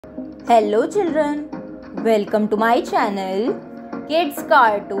Hello children, welcome to my channel Kids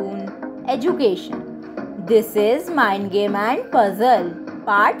Cartoon Education. This is Mind Game and Puzzle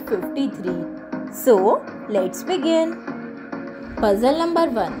Part 53. So let's begin. Puzzle number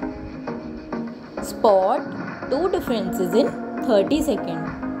 1. Spot two differences in 30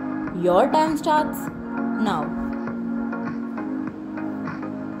 seconds. Your time starts now.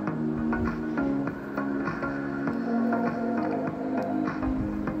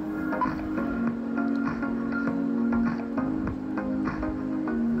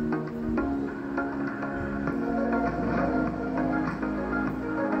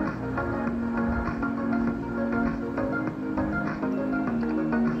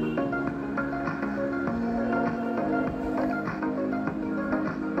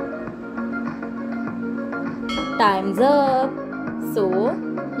 Time's up. So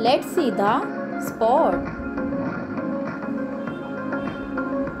let's see the spot.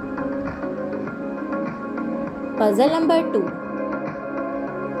 Puzzle number 2.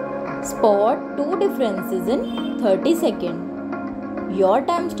 Spot two differences in 30 seconds. Your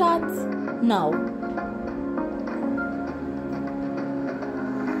time starts now.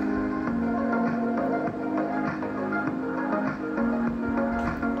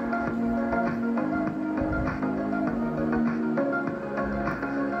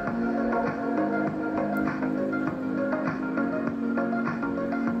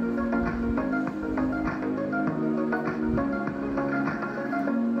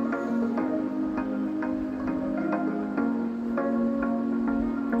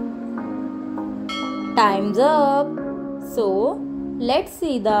 Time's up. So let's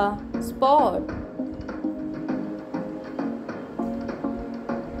see the spot.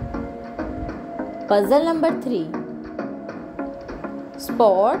 Puzzle number 3.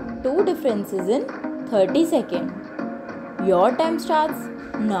 Spot two differences in 30 seconds. Your time starts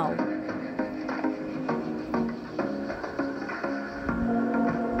now.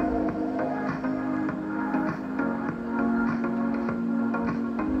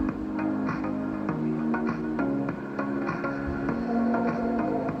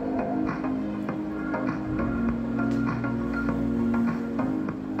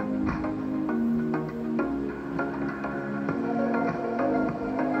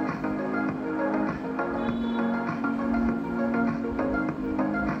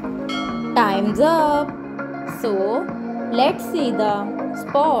 Time's up. So let's see the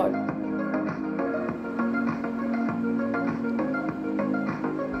spot.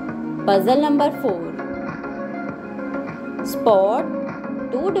 Puzzle number 4. Spot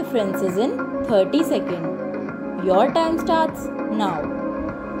two differences in 30 seconds. Your time starts now.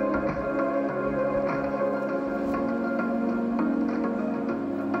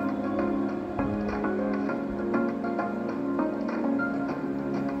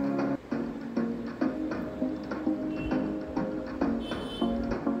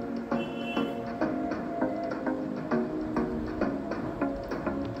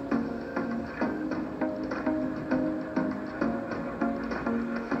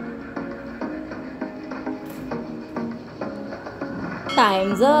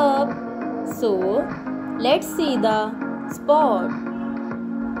 Time's up. So let's see the spot.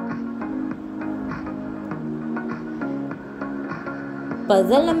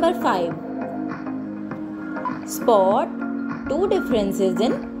 Puzzle number 5. Spot two differences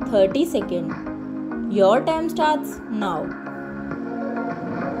in 30 seconds. Your time starts now.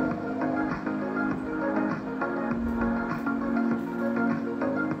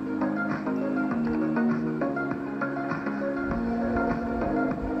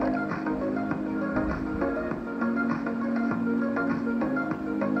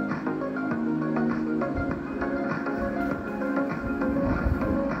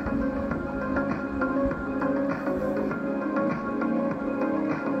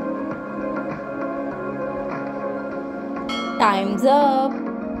 Time's up.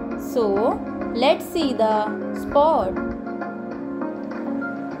 So let's see the spot.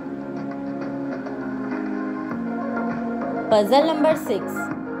 Puzzle number 6.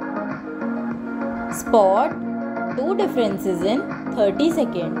 Spot two differences in 30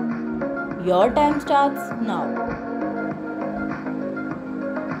 seconds. Your time starts now.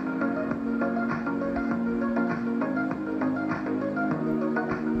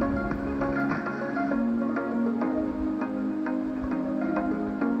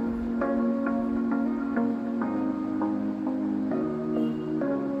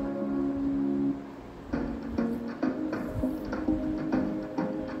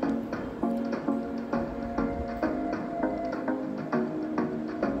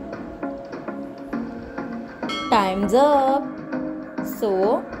 Time's up.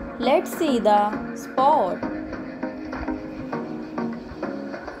 So let's see the spot.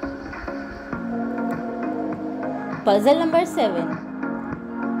 Puzzle number 7.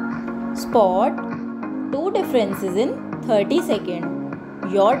 Spot 2 differences in 30 seconds.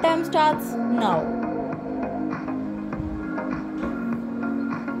 Your time starts now.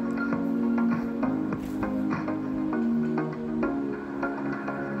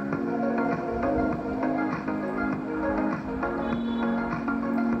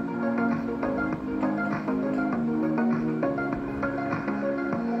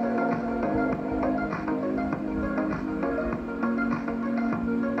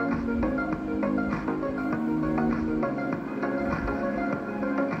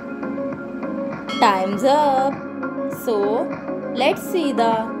 Time's up. So, let's see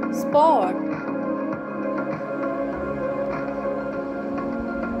the spot.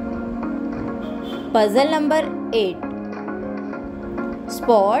 Puzzle number 8.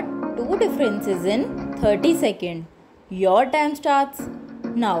 Spot 2 differences in 30 seconds. Your time starts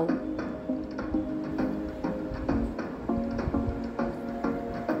now.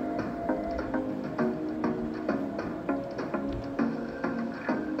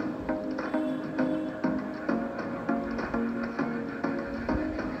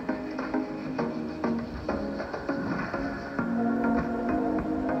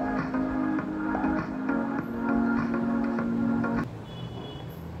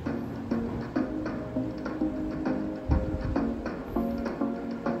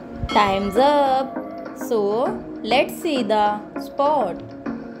 Time's up. So, let's see the spot.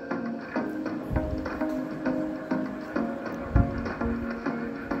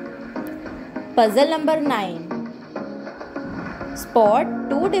 Puzzle number 9. Spot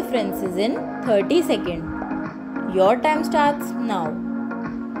 2 differences in 30 seconds. Your time starts now.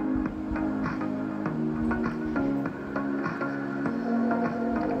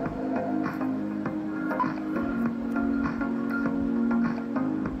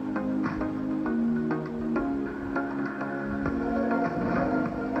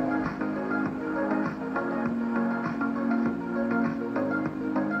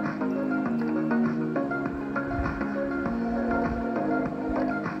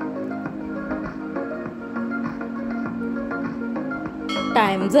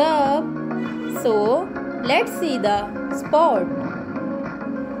 Time's up. So, let's see the spot.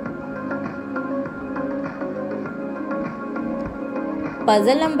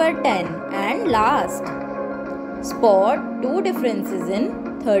 Puzzle number 10 and last. Spot 2 differences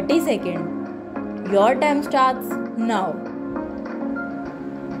in 30 seconds. Your time starts now.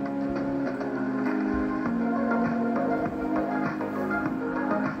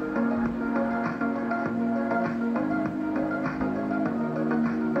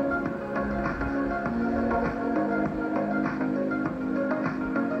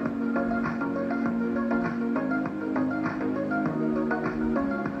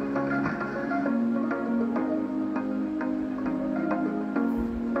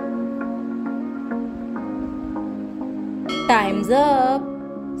 Time's up.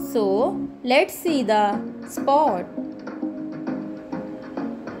 So, let's see the spot.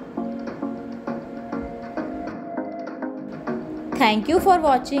 Thank you for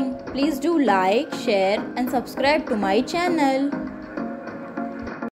watching. Please do like, share and subscribe to my channel.